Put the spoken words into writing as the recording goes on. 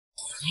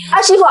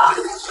儿媳妇，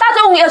大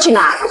中午要去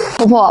哪？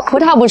婆婆，葡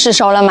萄不是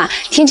熟了吗？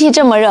天气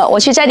这么热，我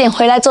去摘点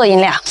回来做饮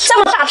料。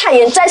这么大太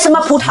阳摘什么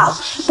葡萄？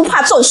不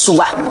怕中暑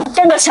啊？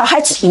跟个小孩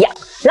子一样。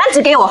篮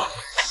子给我，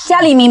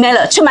家里米没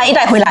了，去买一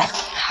袋回来。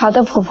好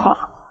的，婆婆。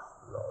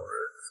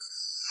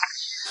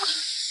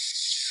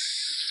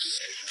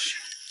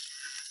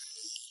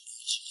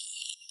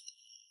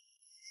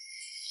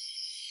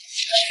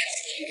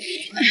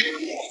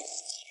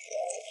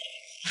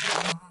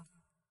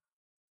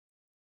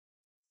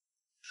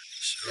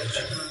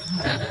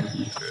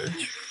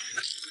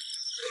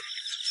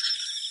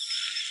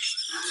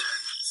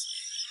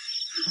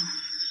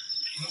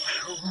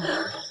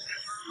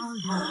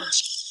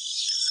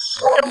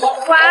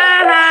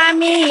瓜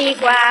蜜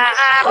瓜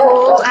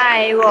不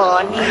爱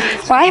我你。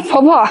喂，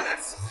婆婆，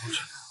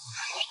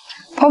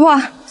婆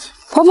婆，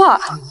婆婆，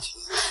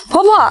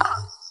婆婆，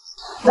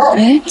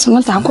哎，怎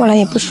么打过来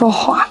也不说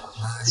话？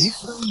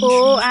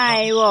不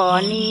爱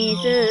我你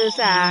是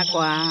傻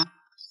瓜。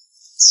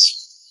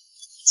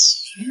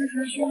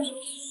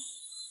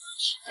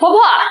婆婆，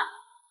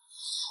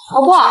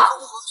婆婆，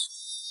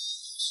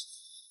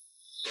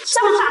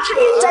这么大太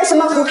阳摘什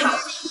么葡萄？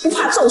不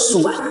怕中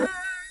暑啊？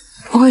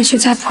不会去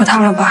摘葡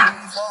萄了吧？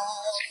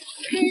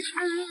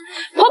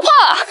婆婆，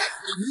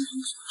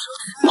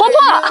婆婆，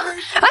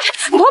哎，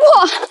婆婆，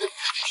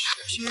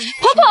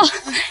婆婆，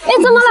你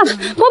怎么了？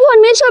婆婆，你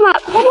没事吧？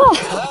婆婆，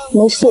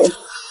没事，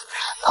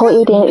头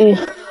有点晕。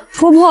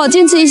婆婆，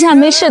坚持一下，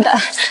没事的。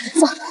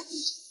走。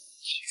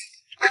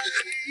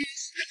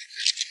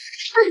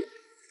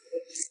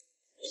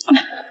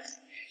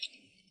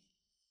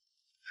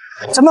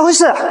怎么回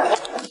事？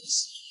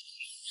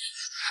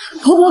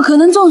婆婆可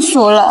能中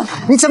暑了。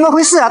你怎么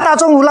回事啊？大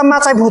中午让妈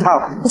摘葡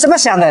萄，你怎么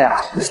想的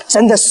呀？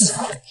真的是。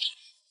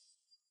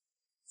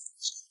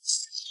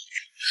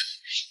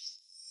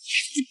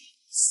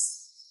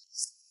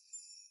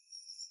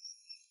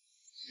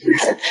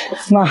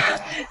妈，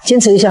坚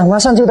持一下，马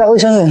上就到卫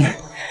生院。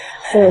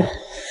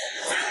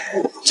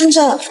珍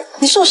珍，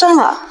你受伤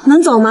了，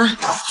能走吗？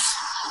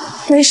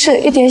没事，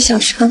一点小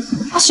伤。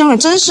阿雄也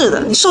真是的，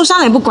你受伤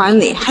了也不管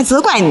你，还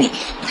责怪你。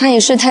她也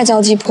是太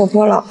着急婆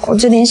婆了，我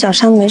这点小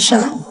伤没事。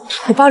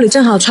我包里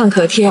正好有创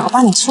可贴，我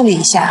帮你处理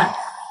一下。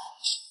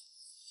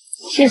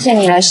谢谢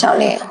你了，小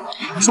丽。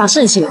小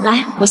事情，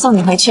来，我送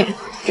你回去。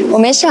我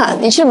没事，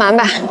你去忙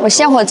吧，我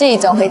下火自己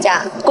走回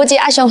家。估计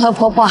阿雄和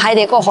婆婆还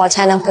得过会儿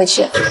才能回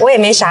去。我也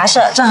没啥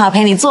事，正好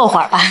陪你坐会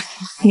儿吧。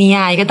你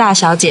呀，一个大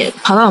小姐，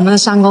跑到我们的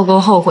山沟沟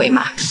后悔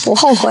吗？不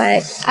后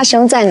悔，阿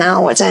雄在哪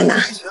我在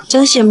哪。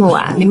真羡慕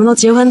啊，你们都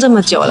结婚这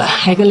么久了，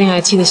还跟恋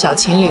爱期的小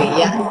情侣一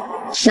样。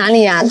哪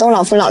里呀，都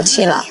老夫老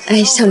妻了。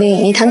哎，小丽，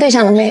你谈对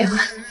象了没有？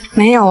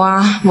没有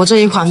啊，我这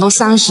一款都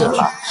30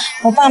了。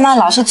我爸妈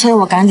老是催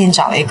我赶紧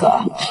找一个，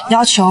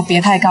要求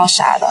别太高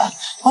啥的。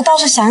我倒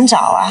是想找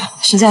啊，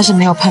实在是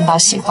没有碰到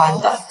喜欢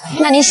的。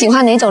那你喜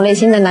欢哪种类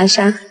型的男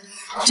生？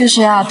就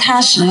是要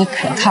踏实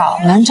可靠，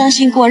能专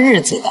心过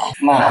日子的。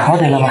妈，好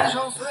点了吗？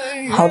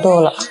好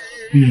多了。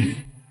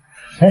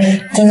哎，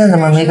珍珍怎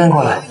么没跟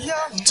过来？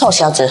臭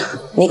小子，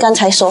你刚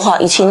才说话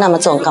语气那么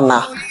重干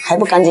嘛？还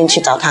不赶紧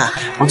去找他？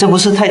我这不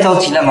是太着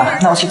急了吗？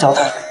那我去找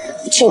他。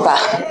去吧，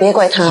别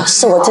怪他，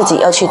是我自己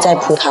要去摘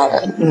葡萄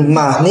的。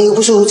妈，你有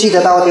不舒服记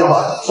得打我电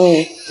话。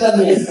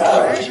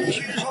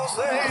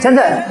珍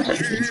珍，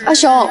阿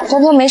雄，婆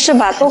婆没事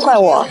吧？都怪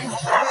我。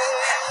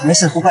没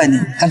事，不怪你，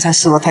刚才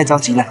是我太着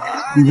急了，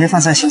你别放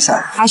在心上。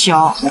阿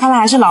雄，看来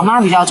还是老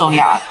妈比较重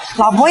要，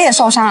老婆也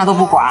受伤了都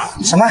不管。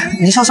什么？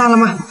你受伤了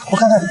吗？我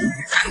看看。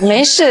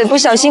没事，不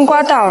小心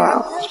刮到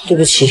了。对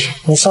不起，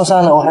你受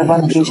伤了，我还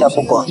帮你丢下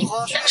婆婆。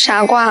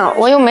傻瓜，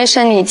我又没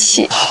生你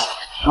气。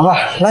好吧，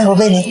来，我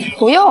背你。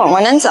不用，我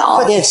能走。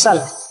快点，上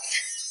来。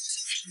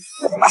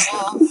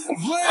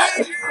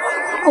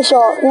阿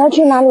雄，你要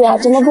去哪里啊？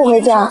怎么不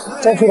回家？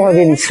摘葡萄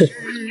给你吃。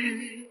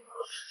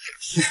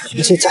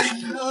你去摘。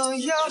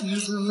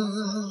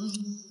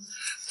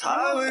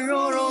他温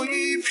柔容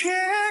易偏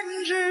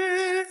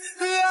执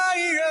爱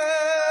人，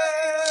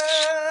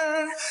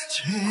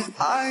却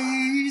爱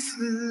一次。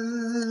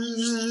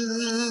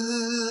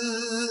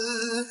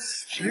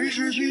世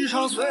事寻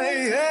常岁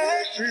月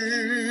事，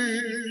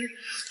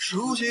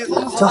书写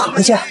风走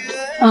回家。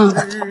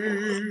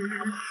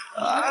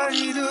爱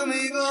你的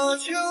每个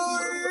秋日。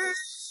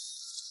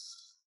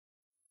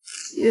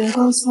月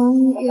光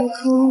从夜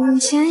空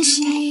前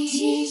行，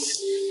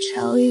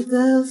朝一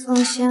个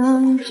方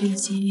向直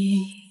进。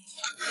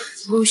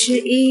不是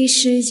一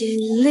时间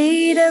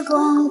里的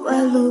光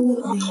怪陆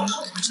离，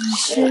只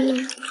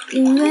是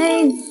因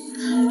为你，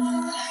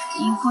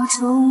萤火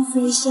虫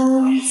飞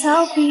向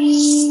草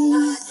坪，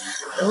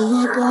有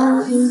我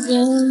光晕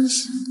分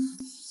享。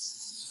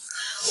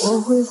我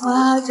会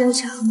画着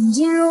长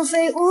颈鹿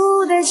飞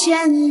舞的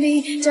铅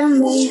笔，将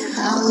美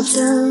好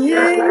赠予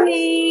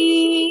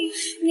你，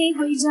你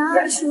会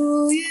长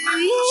出羽翼。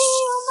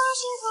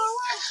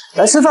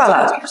来吃饭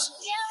了。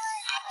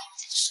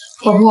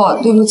婆婆，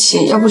对不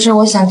起，要不是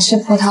我想吃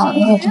葡萄，你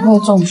也不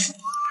会中暑。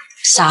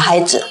傻孩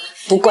子，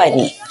不怪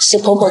你，是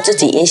婆婆自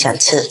己也想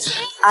吃。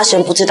阿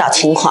璇不知道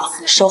情况，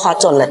说话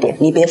重了点，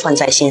你别放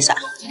在心上。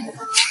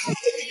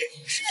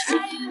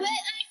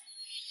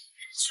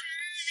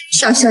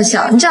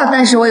笑，你知道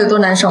当时我有多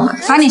难受吗？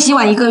罚你洗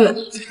碗1个月。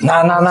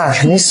那，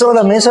你说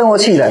了没生我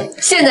气了？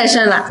现在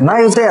生了。哪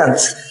有这样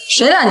子？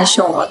谁让你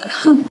凶我的？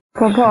哼！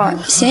婆婆，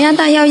咸鸭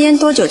蛋要腌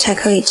多久才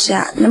可以吃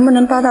啊？能不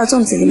能包到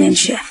粽子里面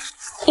去？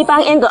一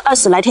般腌个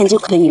20来天就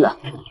可以了。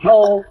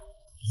哦。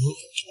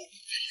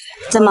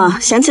怎么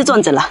想吃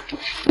粽子了？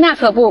那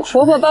可不，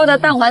婆婆包的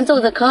蛋黄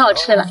粽子可好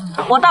吃了。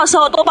我到时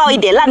候多包一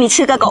点，让你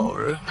吃个够。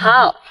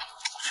好。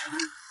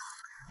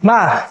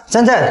妈，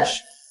珍珍，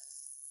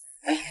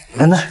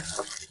等等。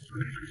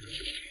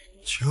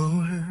秋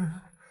日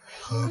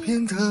河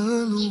边的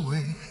芦苇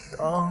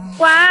荡。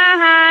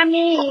瓜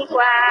蜜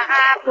瓜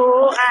不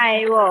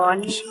爱我，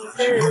你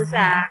是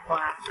傻瓜。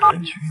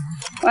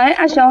喂，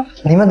阿雄，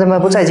你们怎么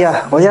不在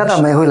家？我鸭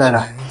蛋没回来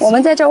了。我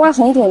们在这挖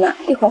红土呢，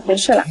一会儿回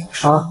去了。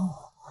好。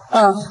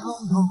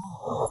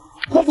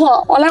婆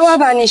婆，我来挖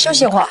吧，你休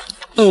息会儿。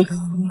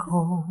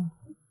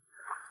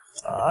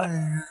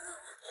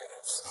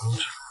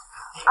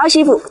儿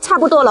媳妇，差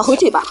不多了，回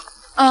去吧。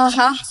好。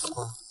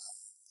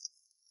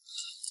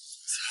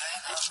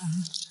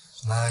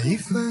那一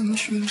份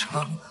寻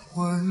常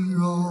温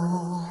柔。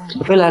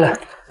回来了。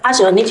阿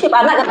雪，你去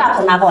把那个大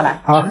盆拿过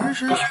来。好。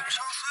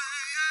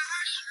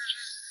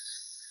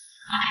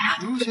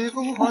如些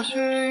风花雪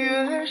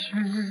月时，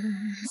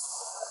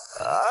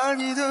爱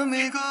你的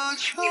每个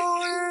秋日。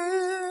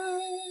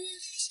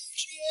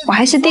我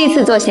还是第一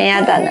次做咸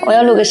鸭蛋的，我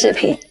要录个视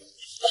频。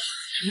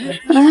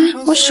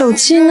我手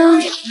机呢？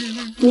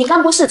你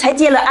刚不是才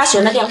接了阿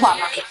璇的电话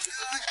吗？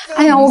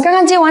哎呀，我刚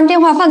刚接完电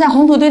话，放在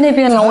红土堆那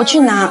边了，我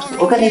去拿。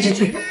我跟你一起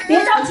去。别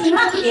着急，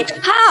慢点。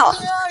好。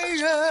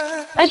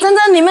哎，珍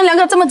珍，你们2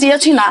个这么急着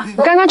去哪？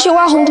我刚刚去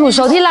挖红土，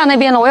手机落那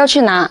边了，我要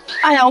去拿。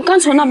哎呀，我刚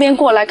从那边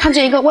过来，看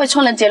见一个外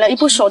村人捡了一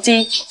部手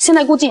机，现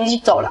在估计已经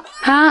走了。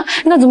啊，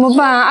那怎么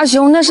办啊？阿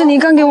雄，那是你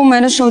刚给我买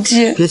的手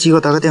机。别急，给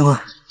我打个电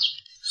话。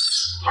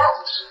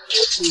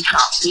你好，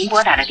您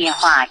拨打的电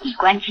话已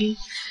关机。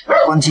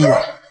关机了。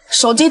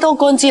手机都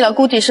关机了，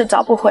估计是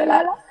找不回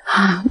来了。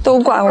啊，都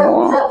怪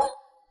我。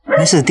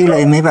没事，丢了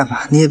也没办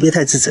法，你也别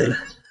太自责了。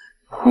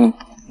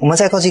我们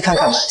再过去看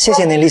看吧。谢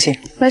谢你，丽琴。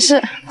没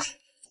事。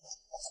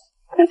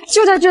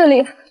就在这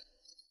里。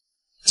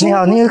你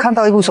好，你有看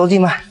到一部手机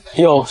吗？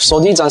有，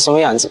手机长什么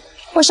样子？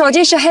我手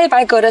机是黑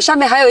白格的，上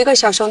面还有一个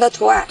小熊的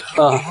图案。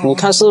你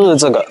看是不是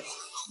这个？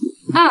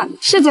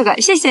是这个，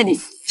谢谢你。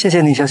谢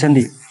谢你，小兄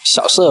弟。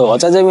小事，我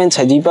在这边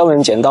采集标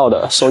本捡到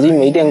的，手机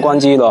没电关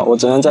机了，我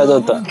只能在这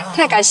等。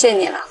太感谢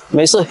你了。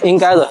没事，应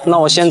该的。那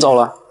我先走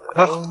了。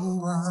好，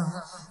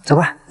走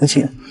吧，回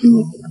去。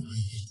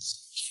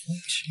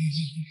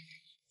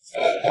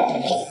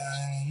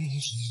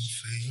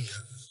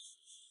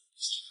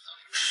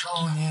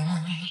少年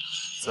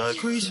在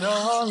归家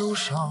路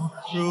上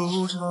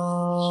如常。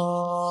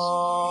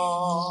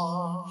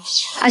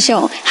阿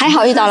雄，还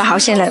好遇到了好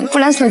心人，不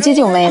然手机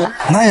就没了。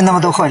哪有那么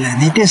多坏人？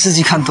你电视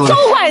剧看多了。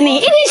都怪你，一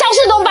点小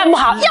事都办不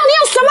好，要你有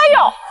什么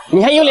用？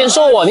你还有脸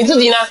说我？你自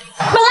己呢？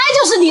本来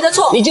就是你的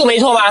错，你就没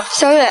错吗？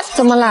小月，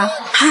怎么了？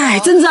唉，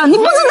珍珍，你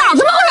不知道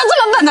怎么会有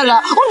这么笨的人，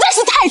我真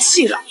是太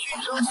气了。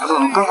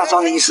刚好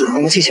找你一事，我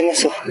们去前面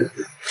说。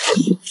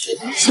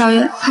小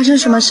月，发生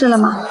什么事了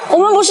吗？我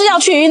们不是要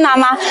去云南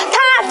吗？他竟然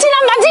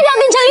把机票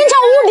订成凌晨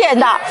5点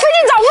的，飞机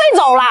早飞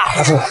走了。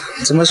阿父，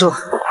怎么说？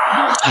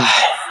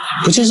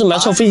不就是买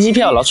错飞机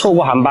票了，错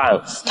过航班，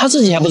他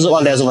自己还不是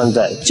忘带身份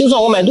证，就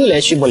算我买对了也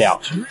去不了，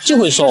就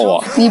会说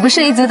我。你不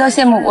是一直都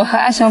羡慕我和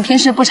阿雄平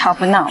时不吵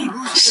不闹吗？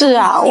是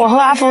啊，我和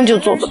阿峰就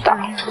做不到。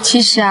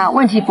其实啊，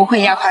问题不会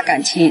压垮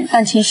感情，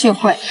但情绪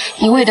会。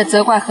一味的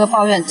责怪和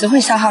抱怨只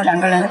会消耗2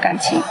个人的感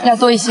情，要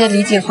多一些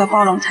理解和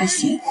包容才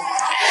行。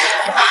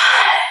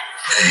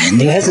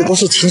女孩子都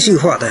是情绪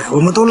化的，我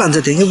们都让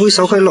着点，又不会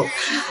烧块肉，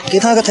给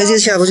她个台阶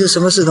下，不就什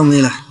么事都没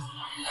了？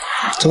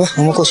走吧，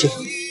我们过去。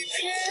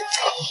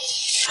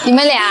你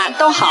们俩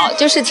都好，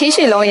就是情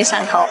绪容易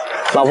上头。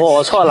老婆，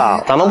我错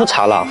了，咱们不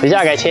吵了，回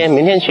家改签，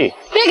明天去。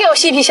别给我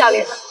嬉皮笑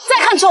脸的，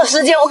再看错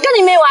时间，我跟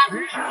你没完。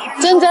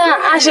珍珍，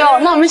阿雄，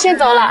那我们先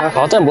走了。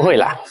保证不会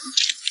啦。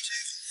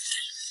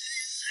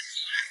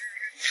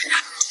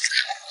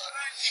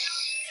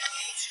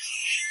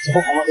走吧，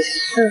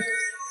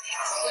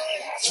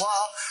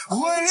我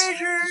们回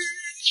去。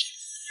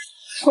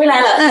回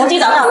来了，手机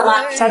找到了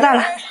吗？找到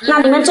了。那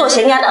你们做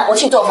咸鸭的，我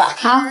去做饭。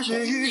好。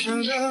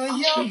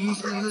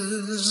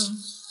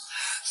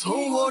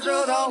从活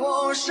着到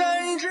我甚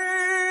至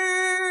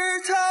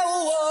逃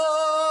亡，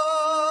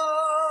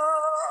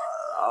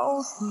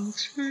老死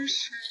之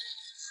时。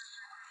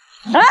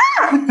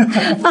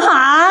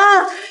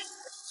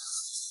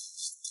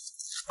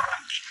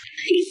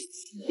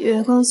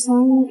月光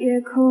从夜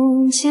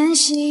空迁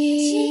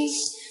徙，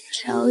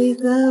朝一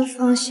个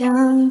方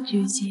向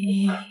聚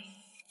集，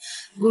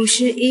不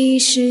是一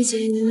时间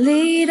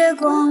里的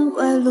光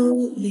怪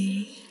陆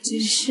离，只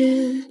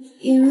是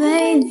因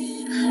为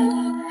你，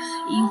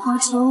萤火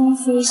虫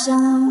飞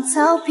上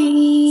草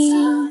坪，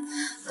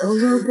抖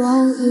落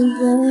光晕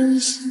奔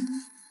行。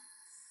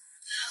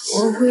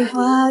我会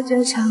画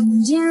着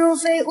长颈鹿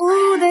飞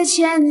舞的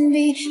铅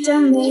笔，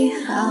将美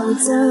好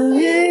赠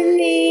予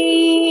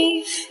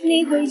你。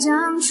你会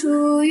长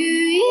出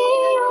羽翼，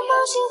拥抱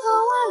星空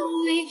万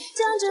里，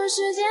将这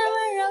世界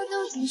温柔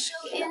都尽收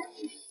眼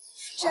里。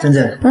珍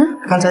珍，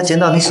刚才捡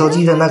到你手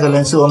机的那个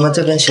人是我们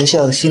这边学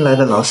校新来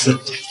的老师。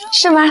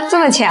是吗？这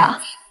么巧？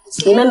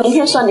你们明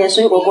天送点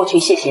水果过去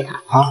谢谢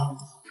他。好。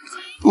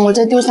我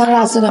这丢三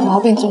落四的毛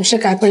病总是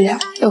改不了，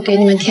又给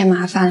你们添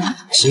麻烦了。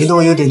谁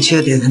都有点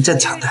缺点，很正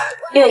常的。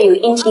越有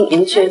阴晴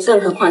圆缺，更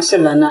何况是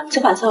人了。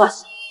吃饭吃饭。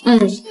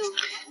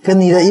跟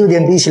你的优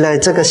点比起来，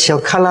这个小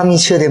卡拉米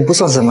缺点不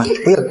算什么，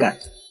不要改。